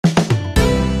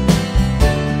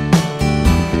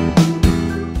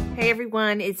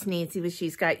everyone, it's Nancy with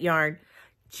She's Got Yarn.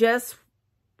 Just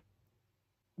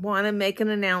want to make an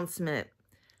announcement.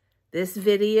 This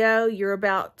video you're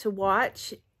about to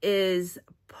watch is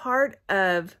part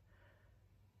of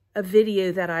a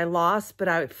video that I lost, but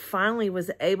I finally was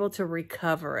able to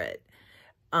recover it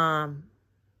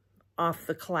off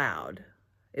the cloud.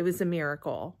 It was a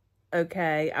miracle.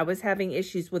 Okay, I was having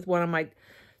issues with one of my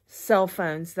cell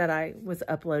phones that I was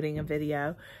uploading a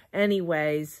video.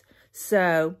 Anyways,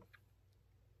 so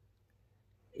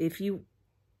if you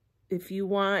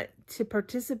want to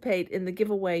participate in the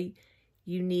giveaway,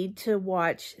 you need to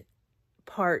watch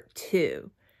part 2.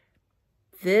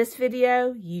 This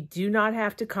video, you do not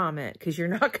have to comment because you're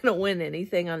not going to win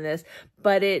anything on this,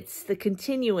 but it's the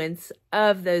continuance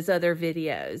of those other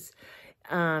videos.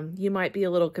 You might be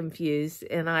a little confused,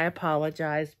 and I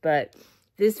apologize, but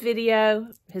this video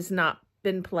has not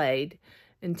been played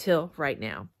until right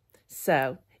now.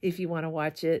 So if you want to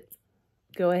watch it,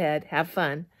 go ahead, have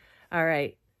fun. All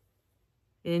right,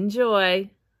 enjoy.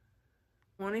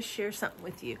 I want to share something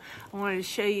with you. I wanted to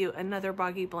show you another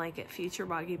Boggy blanket, future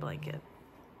Boggy blanket.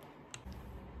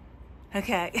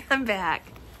 Okay, I'm back.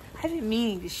 I've been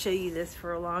meaning to show you this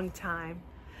for a long time.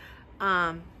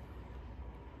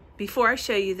 Before I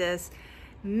show you this,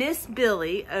 Miss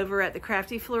Billy over at the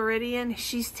Crafty Floridian,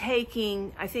 she's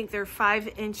taking, I think they're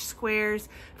 5-inch squares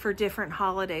for different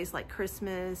holidays like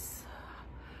Christmas,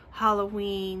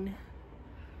 Halloween,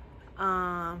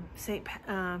 St.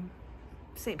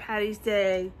 Patty's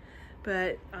Day,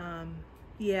 but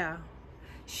yeah,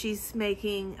 she's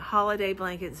making holiday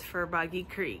blankets for Boggy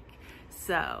Creek.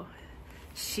 So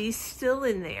she's still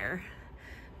in there.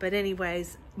 But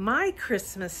anyways, my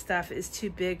Christmas stuff is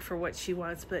too big for what she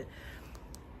wants, but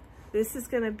this is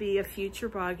going to be a future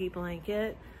Boggy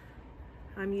blanket.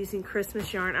 I'm using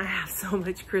Christmas yarn. I have so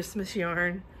much Christmas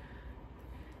yarn.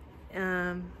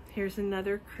 Here's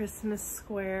another Christmas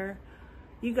square.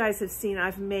 You guys have seen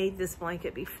I've made this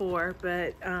blanket before,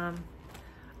 but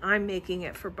I'm making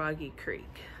it for Boggy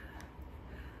Creek.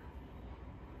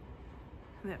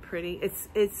 Isn't that pretty?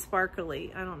 It's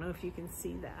sparkly. I don't know if you can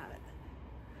see that,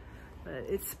 but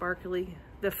it's sparkly.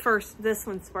 This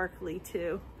one's sparkly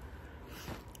too.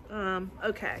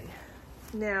 Okay,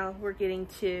 now we're getting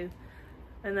to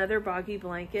another Boggy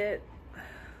blanket.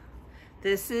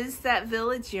 This is that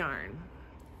Village yarn,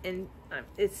 and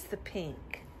it's the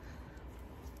pink,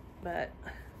 but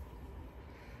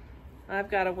I've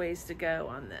got a ways to go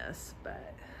on this,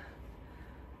 but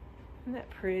isn't that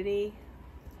pretty?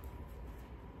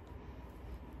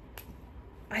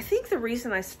 I think the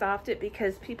reason I stopped it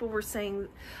because people were saying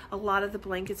a lot of the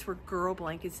blankets were girl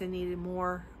blankets and needed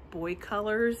more boy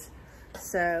colors.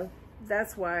 So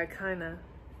that's why I kind of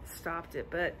stopped it.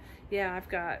 But yeah, I've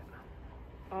got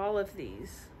all of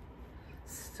these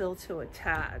still to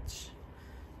attach.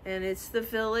 And it's the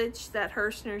Village, that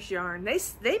Hirschner's yarn.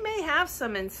 They may have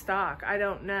some in stock. I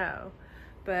don't know.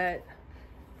 But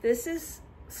this is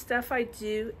stuff I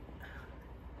do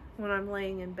when I'm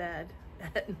laying in bed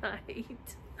at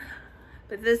night.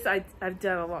 But this I've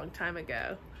done a long time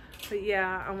ago. But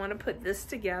yeah, I want to put this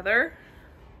together.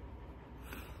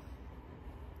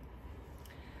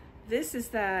 This is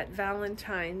that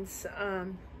Valentine's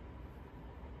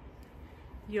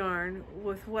yarn.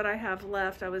 With what I have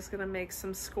left, I was going to make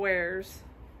some squares.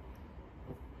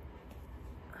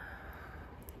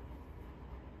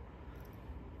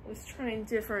 I was trying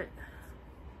different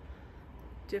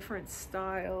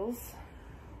styles.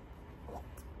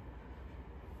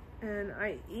 And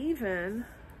I even,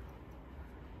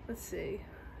 let's see,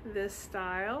 this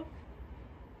style.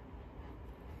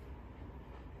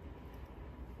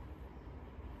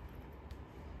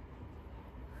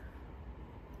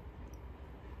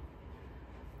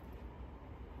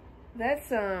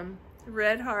 That's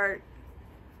Red Heart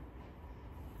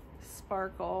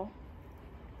Sparkle.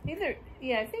 Yeah,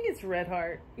 I think it's Red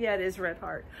Heart. Yeah, it is Red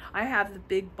Heart. I have the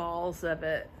big balls of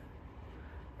it.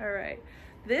 All right.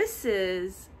 This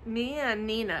is me and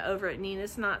Nina over at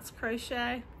Nina's Knots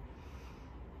Crochet.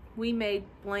 We made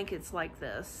blankets like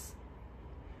this.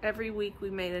 Every week we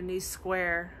made a new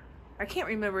square. I can't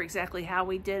remember exactly how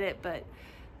we did it, but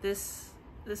this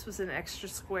was an extra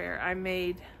square. I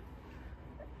made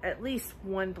at least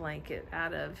one blanket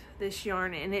out of this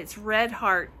yarn, and it's Red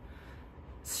Heart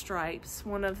stripes,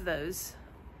 one of those.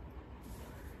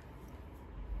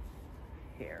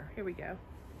 Here we go.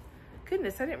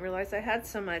 Goodness, I didn't realize I had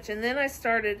so much. And then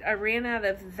I ran out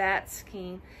of that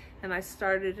skein, and I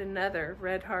started another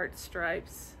Red Heart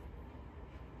stripes.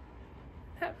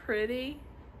 Isn't that pretty?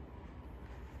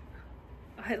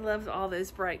 I love all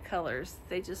those bright colors.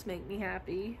 They just make me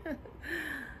happy.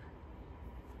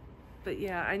 But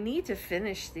yeah, I need to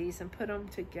finish these and put them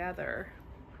together.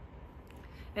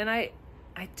 And I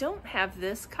don't have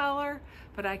this color,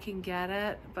 but I can get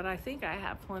it. But I think I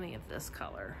have plenty of this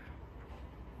color.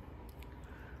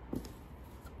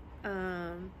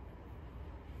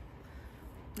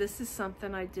 This is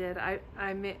something I did. I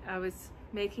was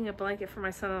making a blanket for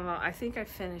my son-in-law. I think I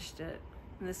finished it.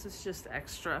 And this was just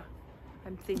extra.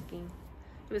 I'm thinking.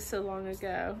 It was so long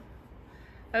ago.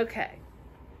 Okay.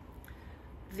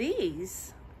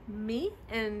 These, me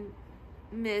and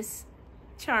Miss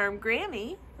Charm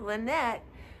Grammy, Lynette,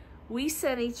 we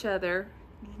sent each other,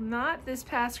 not this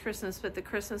past Christmas, but the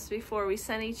Christmas before, we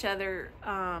sent each other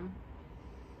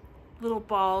little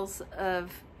balls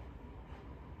of,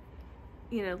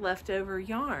 you know, leftover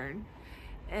yarn.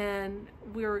 And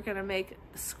we were gonna make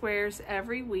squares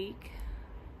every week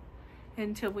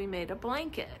until we made a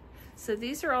blanket. So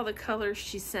these are all the colors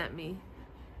she sent me.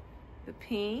 The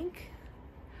pink.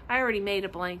 I already made a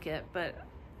blanket, but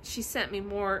she sent me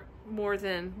more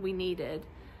than we needed.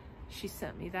 She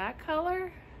sent me that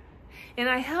color. And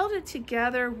I held it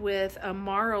together with a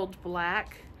marled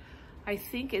black. I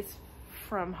think it's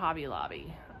from Hobby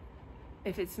Lobby.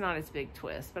 If it's not, it's Big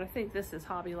Twist, but I think this is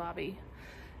Hobby Lobby.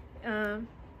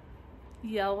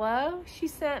 Yellow she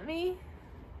sent me.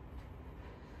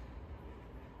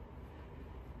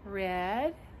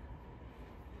 Red.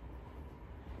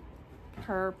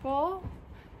 Purple.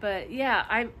 But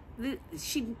yeah,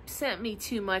 she sent me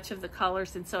too much of the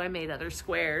colors, and so I made other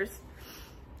squares.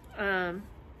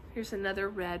 Here's another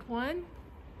red one.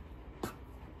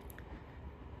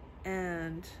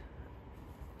 And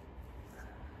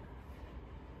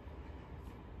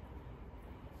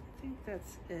I think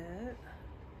that's it.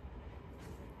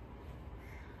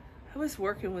 I was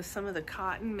working with some of the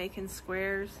cotton, making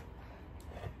squares,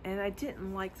 and I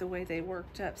didn't like the way they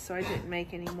worked up, so I didn't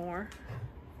make any more.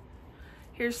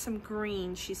 Here's some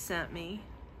green she sent me.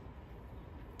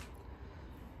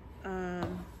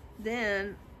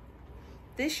 Then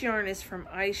this yarn is from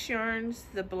Ice Yarns.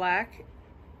 The black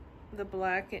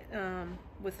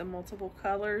with the multiple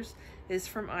colors is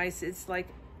from Ice. It's like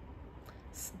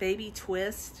Baby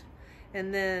Twist.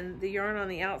 And then the yarn on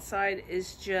the outside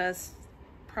is just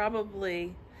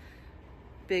probably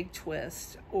Big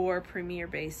Twist or Premier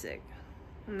Basic.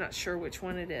 I'm not sure which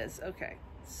one it is. Okay,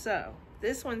 so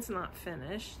this one's not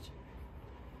finished.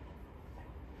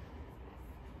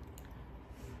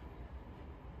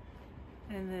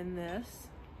 And then this.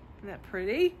 Isn't that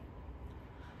pretty?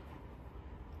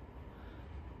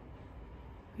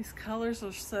 These colors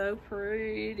are so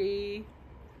pretty.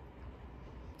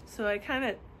 So I kind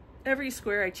of, every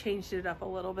square I changed it up a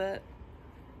little bit.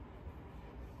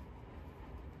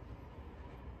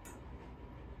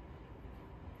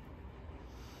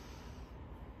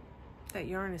 That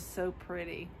yarn is so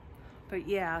pretty. But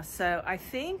yeah, so I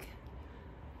think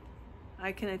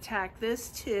I can attack this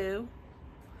too.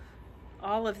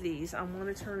 All of these I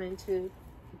want to turn into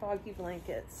Boggy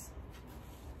blankets.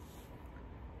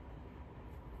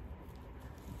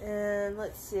 And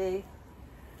let's see.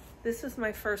 This was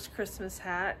my first Christmas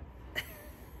hat.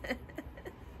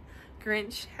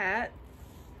 Grinch hat.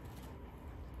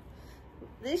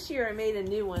 This year I made a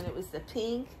new one. It was the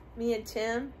pink. Me and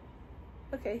Tim.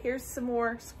 Okay, here's some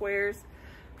more squares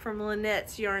from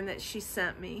Lynette's yarn that she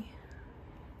sent me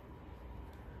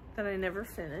that I never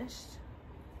finished.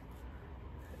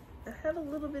 I have a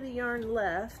little bit of yarn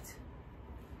left.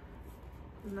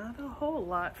 Not a whole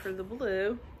lot for the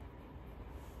blue.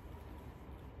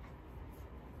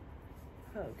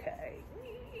 Okay.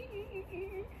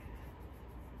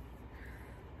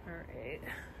 All right.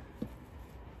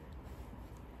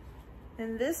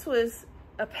 And this was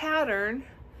a pattern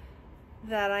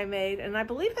that I made, and I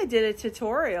believe I did a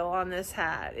tutorial on this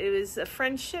hat. It was a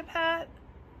friendship hat,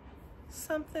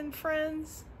 something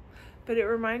friends, but it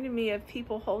reminded me of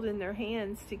people holding their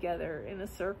hands together in a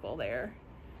circle there.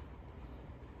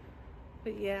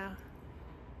 But yeah,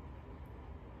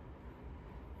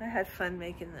 I had fun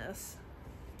making this.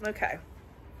 Okay.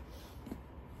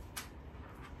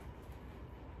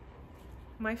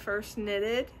 My first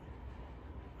knitted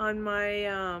on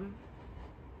my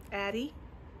Addy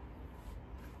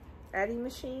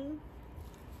machine.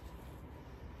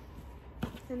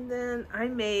 And then I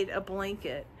made a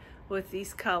blanket with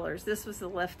these colors. This was the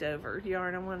leftover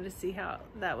yarn. I wanted to see how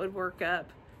that would work up,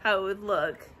 how it would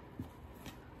look.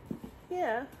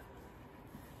 Yeah.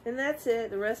 And that's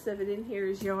it. The rest of it in here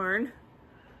is yarn.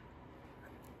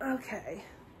 Okay.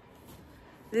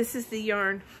 This is the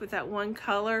yarn with that one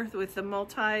color, with the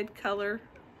multi-color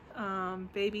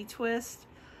Baby Twist.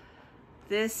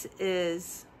 This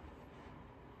is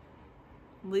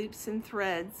Loops and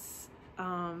Threads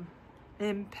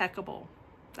impeccable.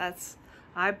 That's,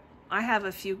 I have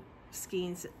a few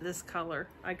skeins this color.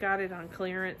 I got it on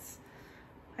clearance.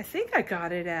 I think I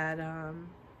got it at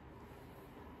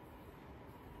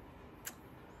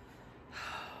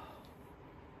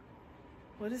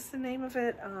what is the name of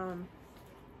it?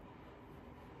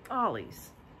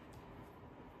 Ollie's.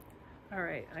 All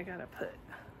right, I gotta put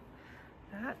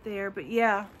that there. But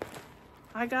yeah,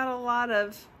 I got a lot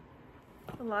of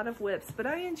whips, but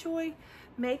I enjoy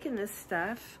making this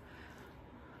stuff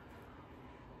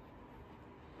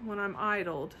when I'm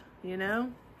idled, you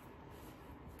know,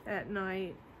 at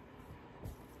night.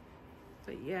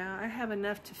 But yeah, I have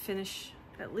enough to finish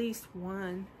at least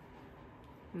one.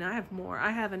 No, I have more.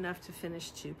 I have enough to finish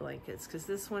 2 blankets because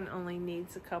this one only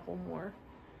needs a couple more.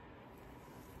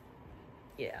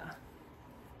 Yeah.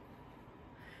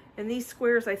 And these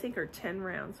squares, I think, are 10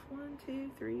 rounds. 1,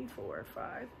 2, 3, 4,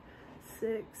 5,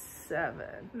 6, 7.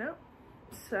 Nope.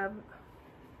 7.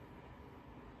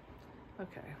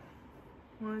 Okay.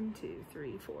 1, 2,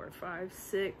 3, 4, 5,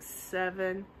 6,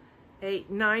 7, 8,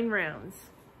 9 rounds.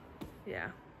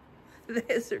 Yeah.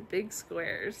 These are big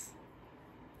squares.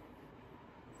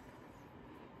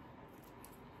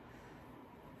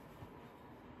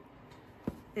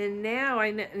 And now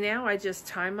I just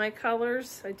tie my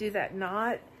colors. I do that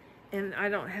knot, and I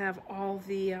don't have all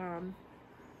the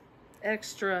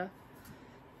extra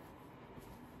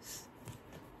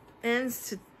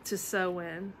ends to sew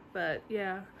in. But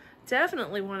yeah,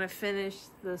 definitely want to finish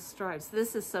the stripes.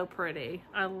 This is so pretty.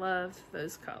 I love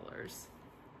those colors.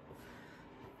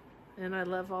 And I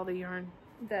love all the yarn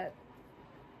that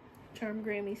Charm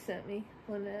Grammy sent me,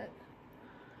 Lynette.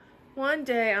 One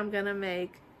day I'm gonna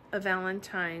make a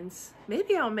Valentine's.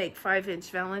 Maybe I'll make 5-inch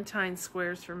Valentine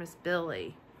squares for Miss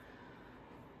Billy,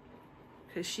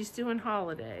 because she's doing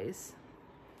holidays.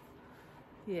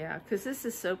 Yeah, because this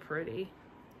is so pretty.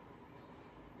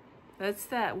 That's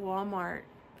that Walmart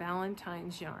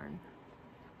Valentine's yarn.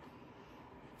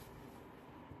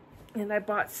 And I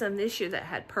bought some this year that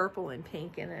had purple and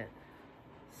pink in it.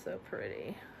 So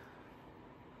pretty.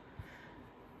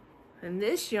 And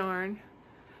this yarn,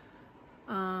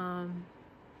 I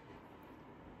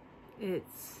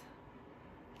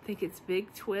think it's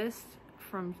Big Twist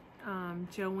from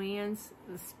Joann's,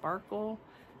 the sparkle.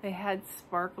 They had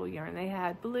sparkle yarn. They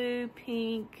had blue,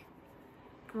 pink,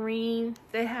 green.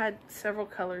 They had several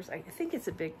colors. I think it's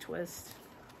a Big Twist.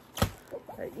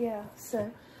 But yeah,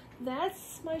 so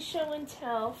that's my show and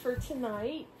tell for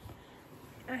tonight.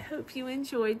 I hope you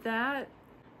enjoyed that.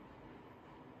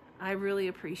 I really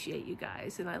appreciate you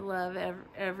guys, and I love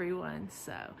everyone.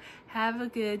 So have a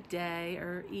good day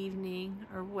or evening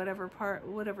or whatever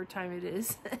time it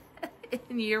is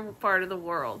in your part of the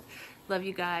world. Love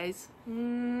you guys.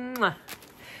 Mwah.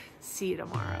 See you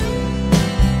tomorrow.